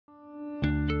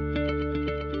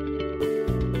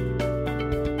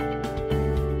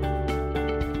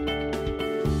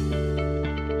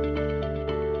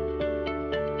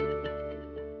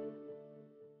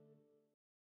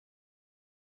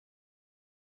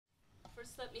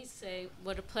First, let me say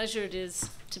what a pleasure it is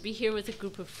to be here with a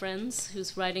group of friends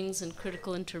whose writings and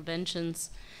critical interventions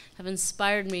have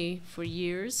inspired me for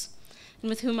years, and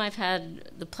with whom I've had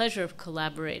the pleasure of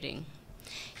collaborating.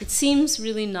 It seems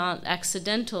really not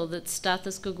accidental that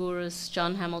Stathis Gougourus,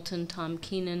 John Hamilton, Tom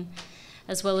Keenan,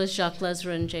 as well as Jacques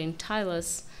Lesra and Jane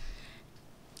Tylas,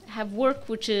 have work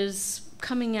which is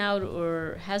coming out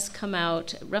or has come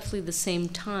out at roughly the same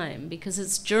time, because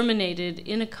it's germinated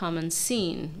in a common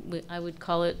scene. I would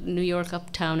call it New York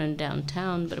uptown and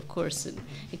downtown, but of course it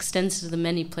extends to the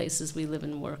many places we live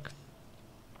and work.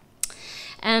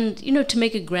 And, you know, to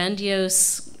make a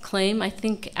grandiose claim, I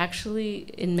think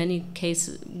actually in many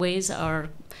ways our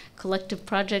collective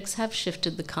projects have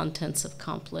shifted the contents of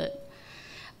Complit.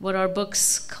 What our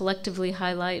books collectively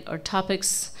highlight are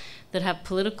topics that have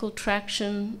political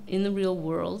traction in the real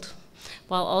world,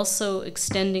 while also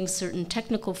extending certain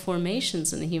technical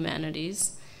formations in the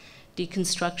humanities: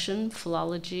 deconstruction,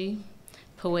 philology,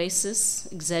 poesis,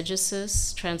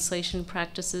 exegesis, translation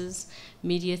practices,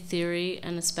 media theory,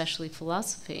 and especially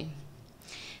philosophy.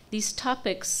 These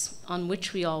topics on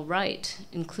which we all write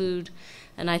include,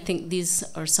 and I think these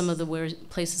are some of the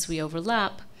places we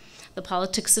overlap, the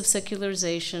politics of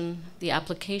secularization, the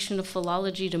application of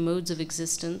philology to modes of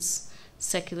existence,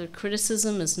 secular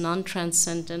criticism as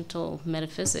non-transcendental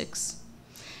metaphysics,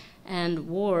 and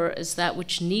war as that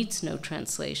which needs no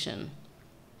translation.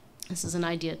 This is an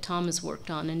idea Tom has worked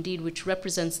on, indeed, which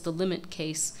represents the limit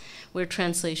case where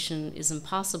translation is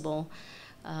impossible,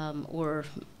 or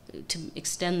to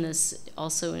extend this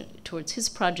also towards his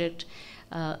project,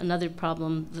 another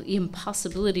problem, the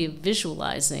impossibility of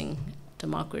visualizing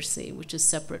democracy, which is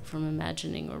separate from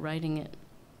imagining or writing it.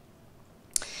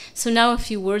 So now a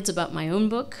few words about my own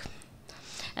book.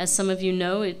 As some of you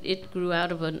know, it grew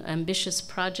out of an ambitious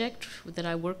project that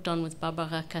I worked on with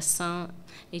Barbara Cassin,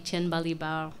 Etienne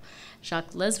Balibar,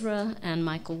 Jacques Lesra, and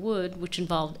Michael Wood, which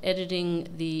involved editing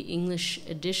the English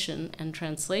edition and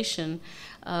translation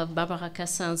of Barbara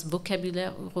Cassin's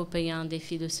Vocabulaire européen des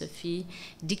philosophies,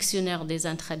 Dictionnaire des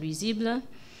intraduisibles,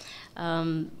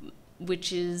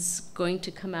 which is going to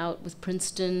come out with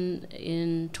Princeton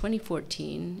in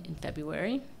 2014, in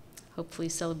February, hopefully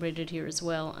celebrated here as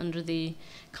well, under the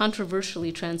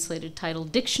controversially translated title,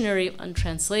 Dictionary of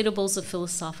Untranslatables, a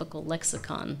Philosophical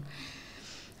Lexicon.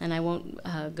 And I won't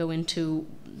go into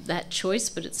that choice,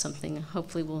 but it's something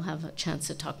hopefully we'll have a chance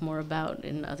to talk more about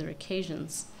in other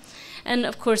occasions. And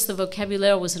of course, the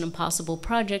Vocabulaire was an impossible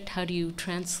project. How do you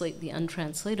translate the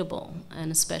untranslatable,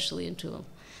 and especially into a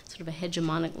sort of a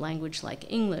hegemonic language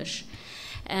like English?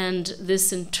 And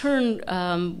this in turn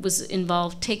was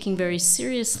involved taking very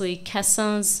seriously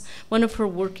Cassin's, one of her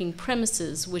working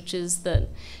premises, which is that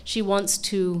she wants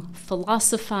to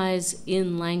philosophize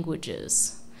in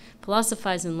languages.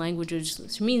 Philosophize in languages,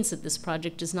 which means that this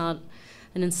project is not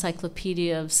an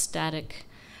encyclopedia of static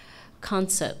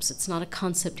concepts. It's not a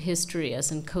concept history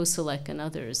as in Koselleck and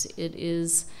others. It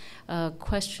is a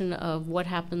question of what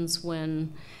happens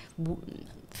when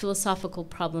philosophical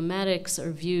problematics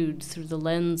are viewed through the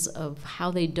lens of how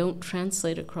they don't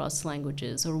translate across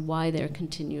languages, or why they're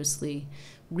continuously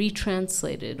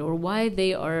retranslated, or why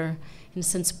they are, in a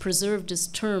sense, preserved as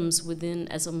terms within,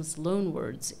 as almost loan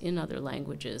words in other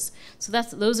languages. So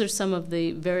those are some of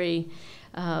the very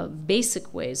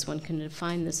basic ways one can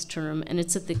define this term, and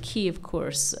it's at the key, of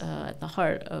course, at the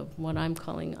heart of what I'm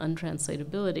calling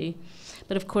untranslatability.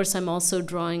 But of course, I'm also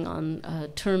drawing on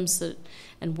terms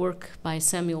and work by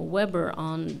Samuel Weber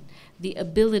on the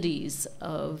abilities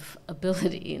of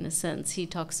ability, in a sense. He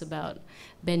talks about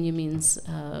Benjamin's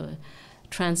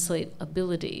translate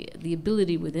ability, the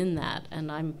ability within that, and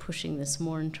I'm pushing this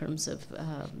more in terms of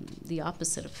the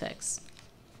opposite effects.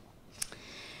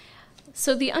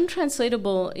 So the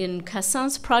untranslatable in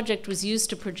Cassin's project was used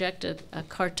to project a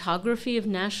cartography of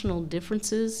national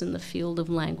differences in the field of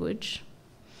language.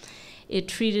 It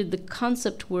treated the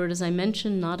concept word, as I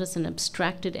mentioned, not as an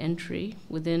abstracted entry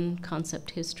within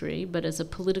concept history, but as a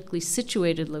politically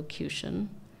situated locution.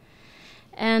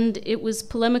 And it was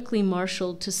polemically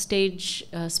marshaled to stage,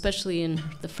 especially in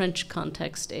the French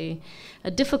context, a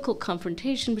difficult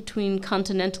confrontation between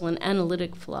continental and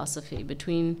analytic philosophy,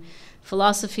 between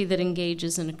philosophy that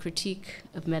engages in a critique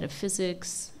of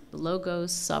metaphysics, the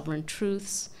logos, sovereign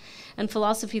truths, and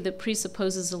philosophy that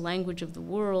presupposes a language of the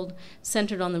world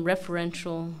centered on the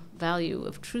referential value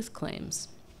of truth claims.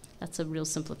 That's a real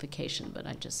simplification, but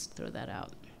I just throw that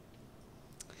out.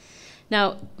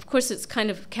 Now, of course, it's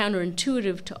kind of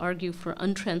counterintuitive to argue for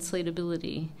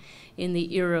untranslatability in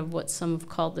the era of what some have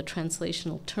called the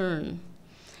translational turn.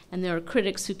 And there are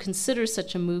critics who consider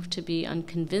such a move to be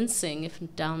unconvincing,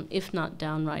 if not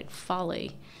downright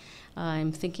folly.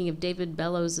 I'm thinking of David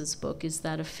Bellows' book, Is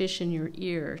That a Fish in Your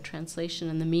Ear? Translation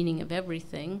and the Meaning of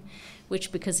Everything,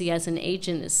 which, because he has an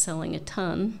agent, is selling a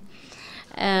ton.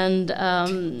 And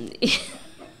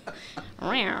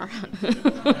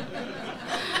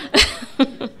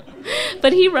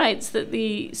but he writes that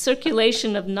the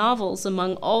circulation of novels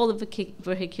among all the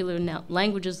vehicular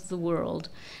languages of the world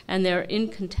and their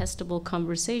incontestable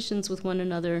conversations with one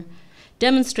another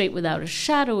demonstrate without a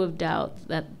shadow of doubt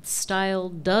that style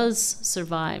does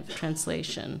survive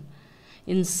translation.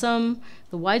 In sum,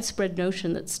 the widespread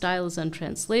notion that style is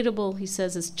untranslatable, he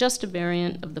says, is just a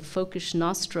variant of the folkish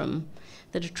nostrum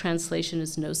that a translation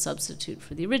is no substitute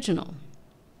for the original.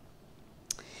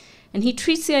 And he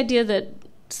treats the idea that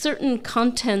certain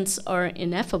contents are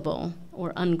ineffable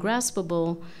or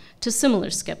ungraspable to similar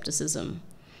skepticism,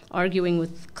 arguing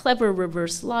with clever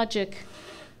reverse logic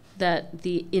that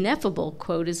the ineffable,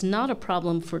 quote, is not a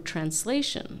problem for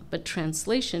translation, but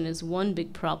translation is one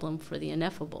big problem for the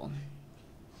ineffable.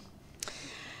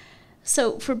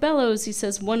 So for Bellows, he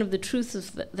says, one of the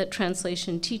truths that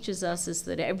translation teaches us is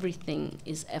that everything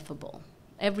is effable.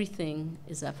 Everything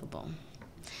is effable.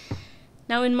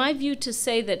 Now, in my view, to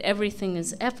say that everything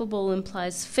is effable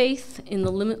implies faith in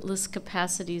the limitless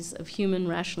capacities of human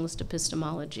rationalist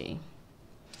epistemology.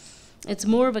 It's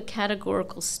more of a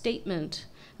categorical statement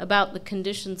about the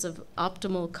conditions of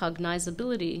optimal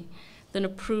cognizability than a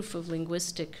proof of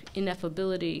linguistic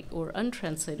ineffability or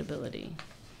untranslatability.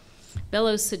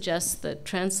 Bellows suggests that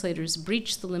translators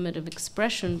breach the limit of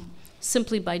expression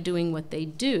simply by doing what they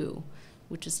do,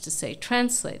 which is to say,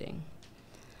 translating.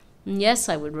 And yes,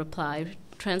 I would reply,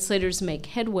 translators make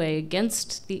headway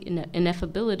against the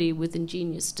ineffability with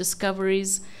ingenious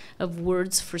discoveries of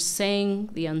words for saying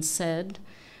the unsaid,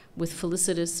 with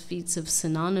felicitous feats of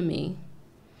synonymy.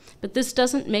 But this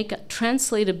doesn't make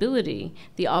translatability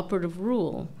the operative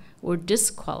rule or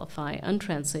disqualify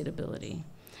untranslatability.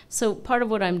 So part of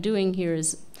what I'm doing here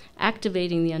is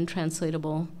activating the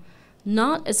untranslatable,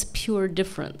 not as pure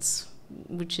difference,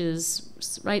 which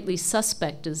is rightly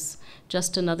suspect as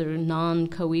just another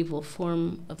non-coeval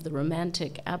form of the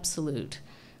romantic absolute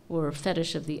or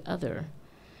fetish of the other,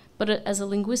 but as a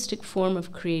linguistic form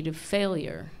of creative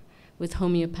failure with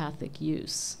homeopathic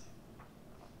use.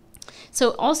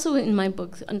 So also in my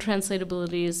book,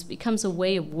 Untranslatability becomes a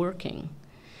way of working.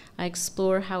 I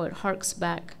explore how it harks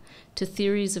back to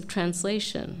theories of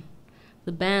translation,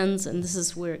 the bans, and this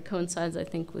is where it coincides, I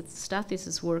think, with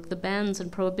Stathis's work, the bans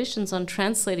and prohibitions on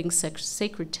translating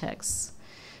sacred texts.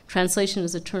 Translation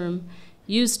is a term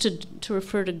used to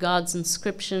refer to God's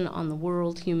inscription on the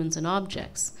world, humans, and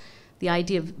objects. The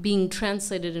idea of being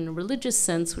translated in a religious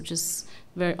sense, which is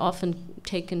very often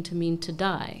taken to mean to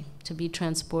die, to be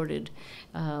transported,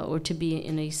 or to be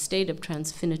in a state of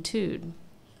transfinitude.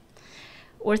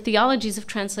 Or theologies of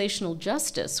translational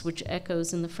justice, which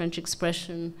echoes in the French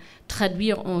expression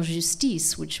traduire en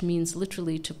justice, which means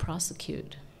literally to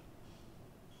prosecute.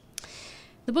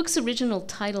 The book's original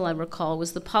title, I recall,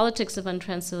 was The Politics of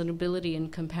Untranslatability in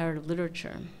Comparative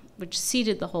Literature, which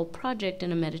seated the whole project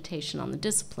in a meditation on the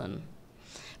discipline.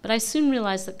 But I soon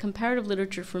realized that comparative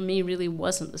literature for me really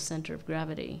wasn't the center of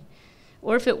gravity.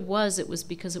 Or if it was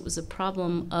because it was a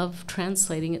problem of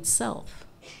translating itself.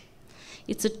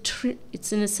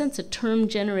 It's in a sense a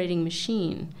term-generating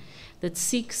machine that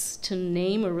seeks to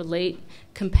name or relate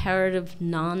comparative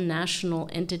non-national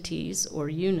entities or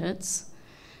units,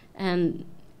 and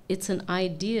it's an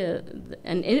idea,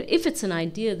 and if it's an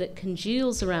idea that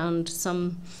congeals around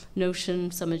some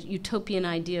notion, some utopian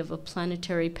idea of a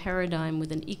planetary paradigm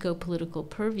with an eco-political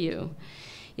purview,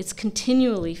 it's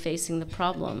continually facing the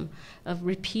problem of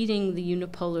repeating the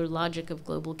unipolar logic of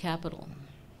global capital.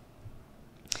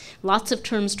 Lots of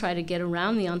terms try to get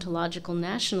around the ontological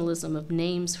nationalism of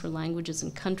names for languages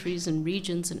and countries and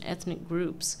regions and ethnic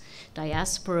groups,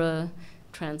 diaspora,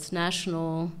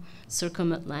 transnational,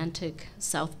 circumatlantic,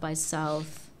 South by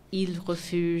South, Île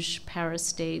Refuge,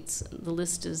 parastates, the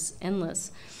list is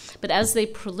endless. But as they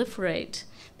proliferate,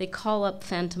 they call up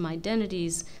phantom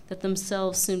identities that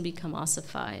themselves soon become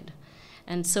ossified.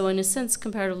 And so in a sense,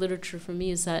 comparative literature for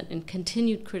me is that in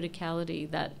continued criticality,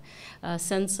 that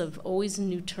sense of always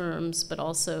new terms, but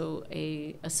also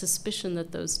a suspicion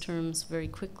that those terms very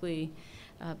quickly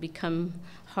become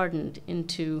hardened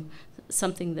into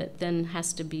something that then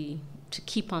has to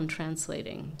keep on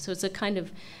translating. So it's a kind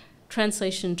of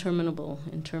translation terminable,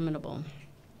 interminable.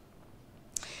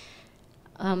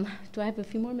 Do I have a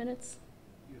few more minutes?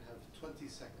 You have 20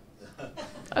 seconds.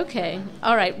 Okay,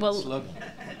 all right, well.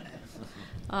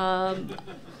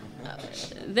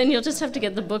 then you'll just have to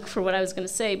get the book for what I was going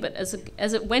to say. But as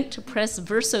it went to press,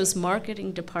 Verso's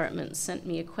marketing department sent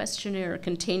me a questionnaire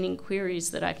containing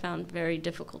queries that I found very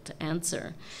difficult to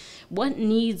answer. What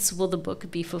needs will the book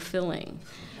be fulfilling?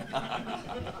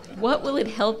 What will it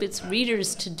help its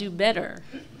readers to do better?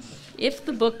 If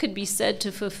the book could be said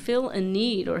to fulfill a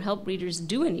need or help readers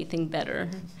do anything better,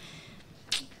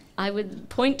 I would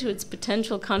point to its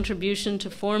potential contribution to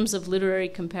forms of literary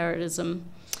comparatism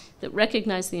that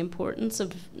recognize the importance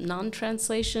of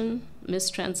non-translation,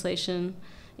 mistranslation,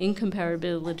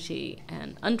 incomparability,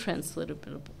 and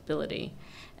untranslatability.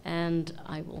 And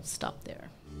I will stop there.